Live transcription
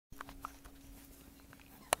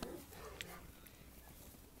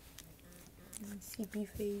Sleepy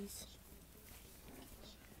face.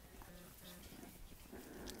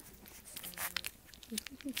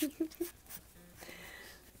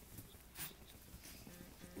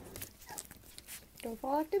 Don't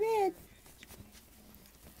fall off the bed.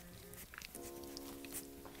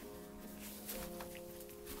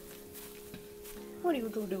 What are you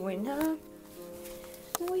doing, huh?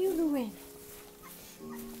 What are you doing?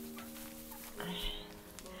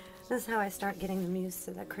 This is how I start getting them used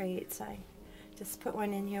to the crates. I just put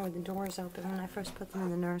one in here with the doors open when I first put them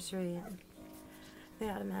in the nursery, and they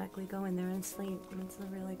automatically go in there and sleep. And it's a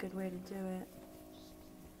really good way to do it.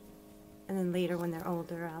 And then later when they're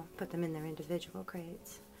older, I'll put them in their individual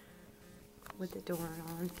crates with the door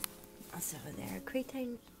on. So they're crate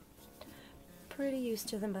time, pretty used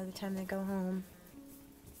to them by the time they go home.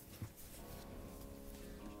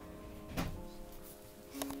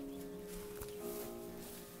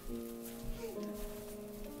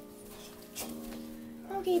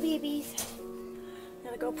 Okay, babies.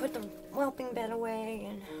 Gotta go put the whelping bed away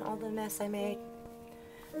and all the mess I made.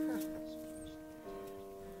 Huh.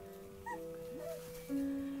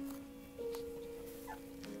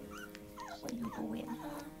 What are you doing?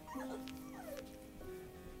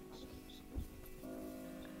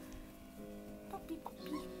 Puppy,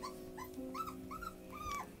 puppy.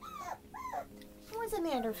 What's the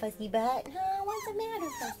matter, fussy butt? Huh? What's the matter,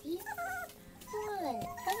 fussy? What?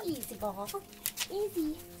 Hi, easy ball.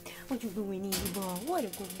 Easy. What you doing, Easy ball? What a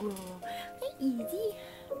good girl. Hey, Easy.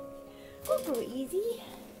 Good girl, Easy.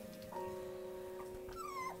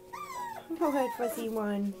 Go ahead, fussy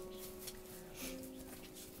one.